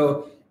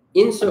so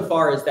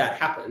insofar as that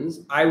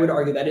happens, I would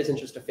argue that isn't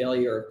just a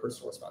failure of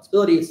personal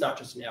responsibility. It's not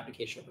just an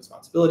abdication of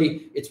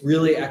responsibility. It's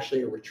really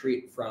actually a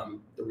retreat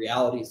from the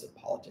realities of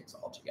politics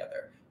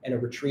altogether, and a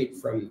retreat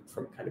from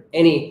kind of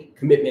any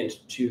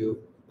commitment to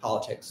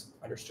politics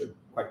understood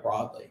quite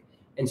broadly.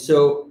 And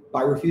so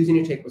by refusing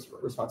to take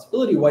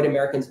responsibility, white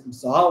Americans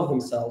absolve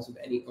themselves of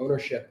any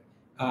ownership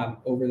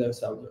over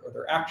themselves or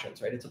their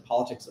actions, right? It's a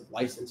politics of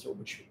license, or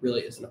which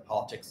really isn't a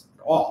politics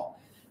at all.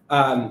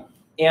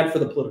 And for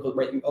the political,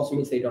 right, it also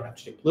means they don't have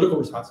to take political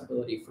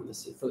responsibility for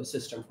the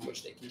system from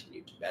which they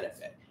continue to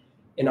benefit.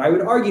 And I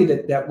would argue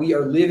that we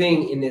are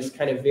living in this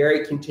kind of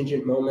very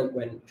contingent moment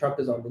when Trump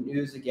is on the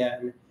news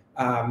again,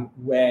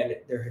 when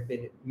there have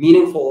been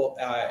meaningful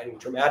and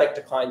dramatic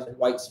declines in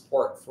white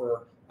support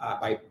for,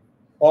 by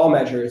all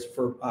measures,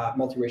 for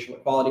multiracial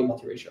equality,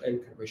 multiracial and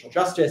racial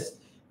justice,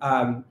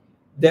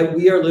 that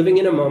we are living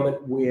in a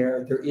moment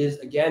where there is,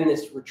 again,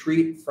 this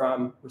retreat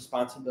from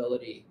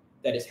responsibility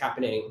that is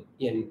happening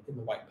in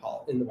the white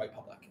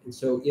public. And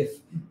so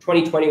if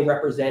 2020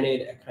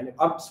 represented a kind of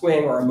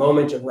upswing or a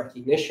moment of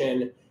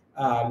recognition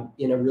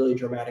in a really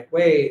dramatic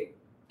way,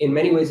 in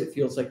many ways it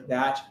feels like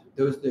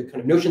the kind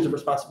of notions of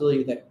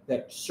responsibility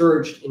that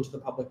surged into the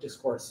public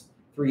discourse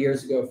 3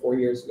 years ago, 4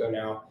 years ago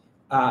now,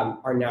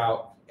 are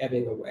now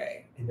ebbing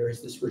away. And there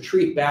is this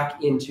retreat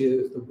back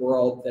into the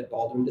world that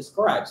Baldwin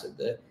describes of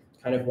the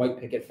kind of white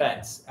picket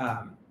fence,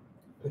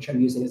 which I'm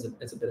using as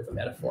a bit of a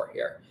metaphor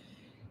here.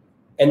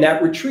 And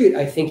that retreat,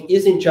 I think,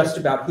 isn't just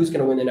about who's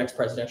going to win the next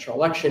presidential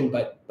election,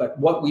 but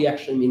what we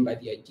actually mean by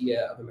the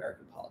idea of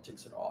American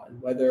politics at all,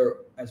 and whether,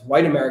 as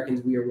white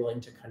Americans, we are willing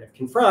to kind of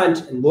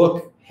confront and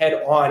look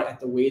head on at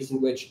the ways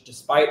in which,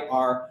 despite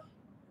our,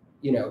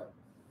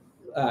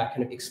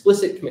 kind of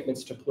explicit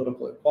commitments to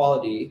political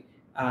equality,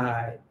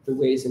 the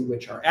ways in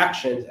which our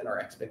actions and our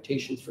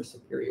expectations for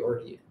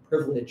superiority and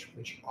privilege,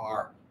 which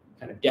are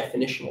kind of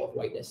definitional of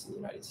whiteness in the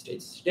United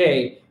States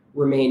today,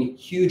 remain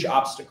huge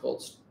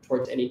obstacles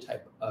towards any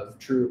type of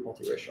true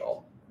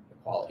multiracial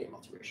equality and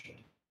multiracial.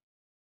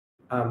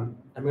 I'm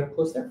going to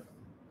close there.